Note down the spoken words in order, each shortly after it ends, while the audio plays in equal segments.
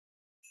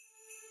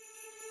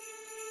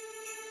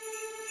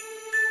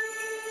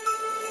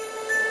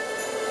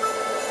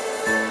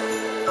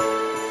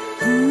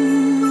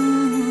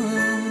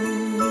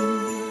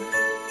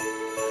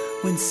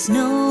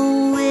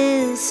snow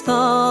is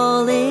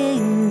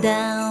falling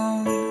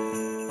down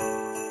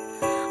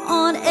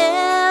on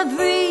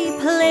every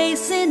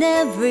place in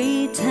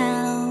every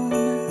town.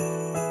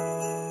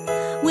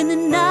 When the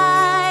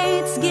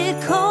nights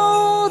get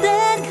cold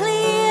and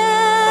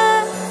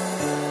clear,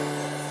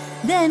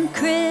 then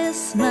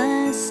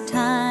Christmas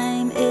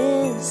time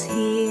is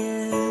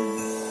here.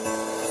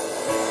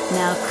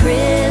 Now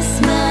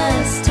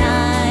Christmas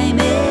time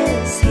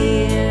is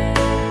here,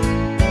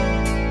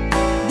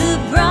 the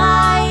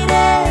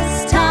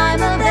brightest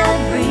time of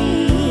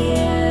every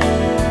year.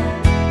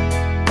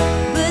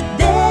 But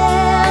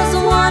there's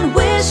one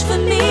wish for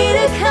me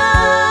to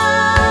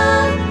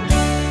come,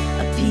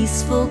 a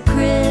peaceful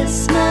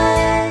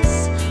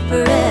Christmas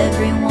for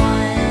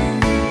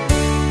everyone,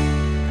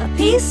 a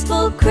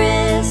peaceful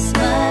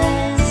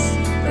Christmas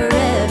for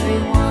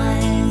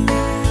everyone.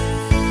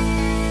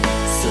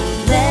 So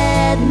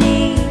let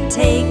me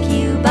take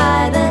you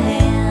by the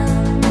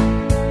hand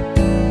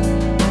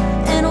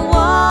and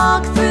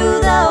walk through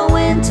the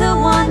winter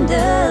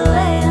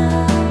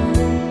wonderland.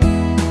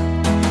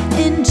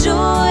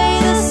 Enjoy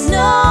the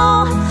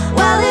snow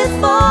while it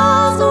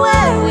falls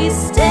where we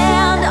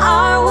stand.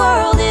 Our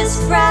world is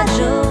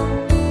fragile,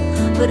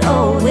 but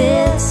oh,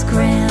 it's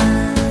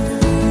grand.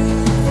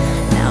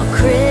 Now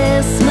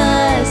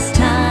Christmas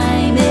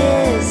time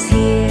is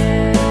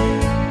here,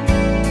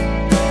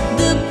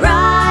 the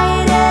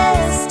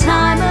brightest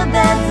time of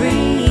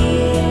every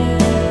year.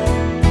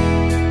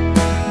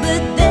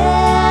 But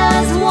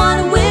there's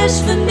one wish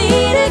for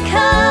me to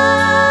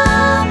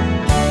come,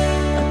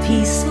 a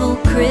peaceful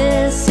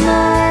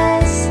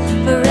Christmas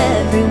for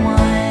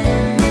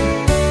everyone,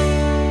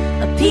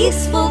 a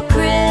peaceful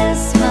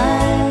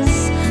Christmas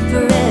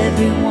for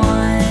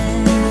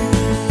everyone.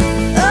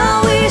 Oh,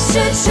 we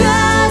should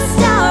trust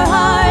our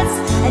hearts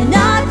and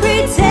not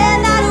pretend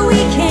that we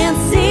can't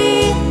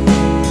see.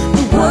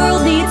 The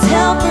world needs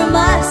help from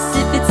us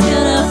if it's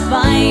gonna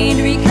find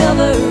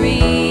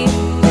recovery.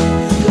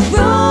 The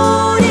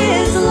road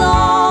is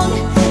long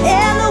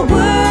and the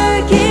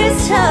work is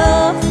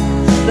tough,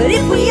 but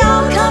if we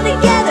all come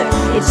together,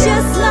 it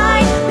just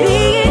might be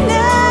enough.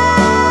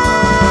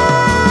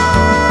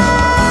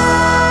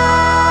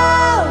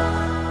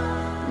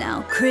 Now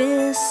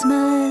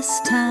Christmas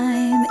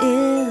time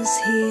is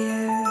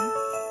here,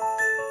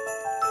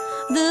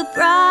 the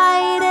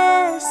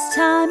brightest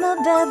time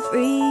of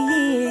every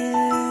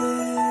year.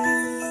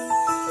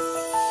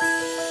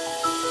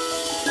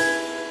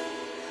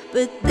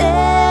 But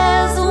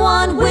there's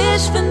one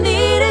wish for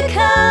me to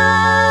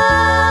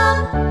come,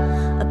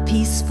 a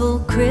peaceful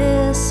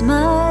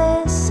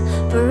Christmas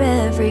for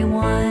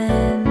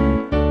everyone,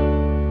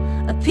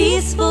 a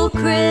peaceful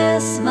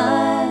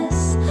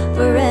Christmas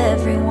for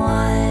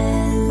everyone.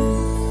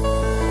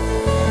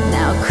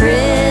 Now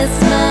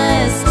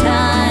Christmas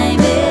time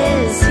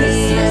is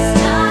here,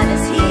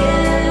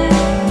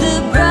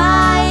 the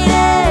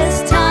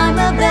brightest time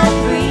of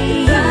every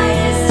year.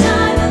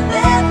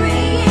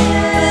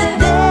 But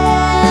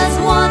there's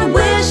one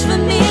wish for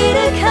me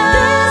to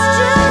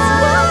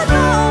come, a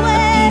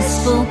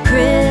peaceful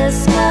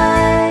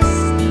Christmas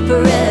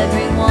for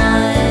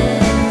everyone,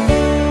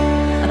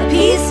 a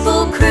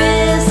peaceful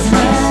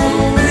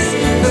Christmas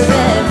for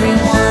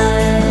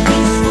everyone,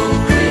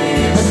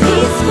 a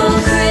peaceful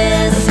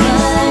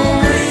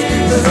Christmas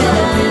for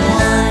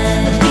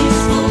everyone, a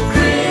peaceful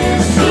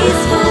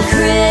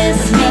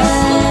Christmas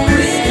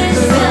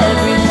for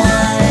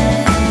everyone,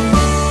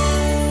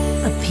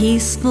 a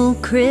peaceful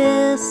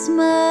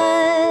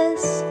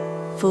Christmas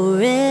for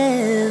everyone.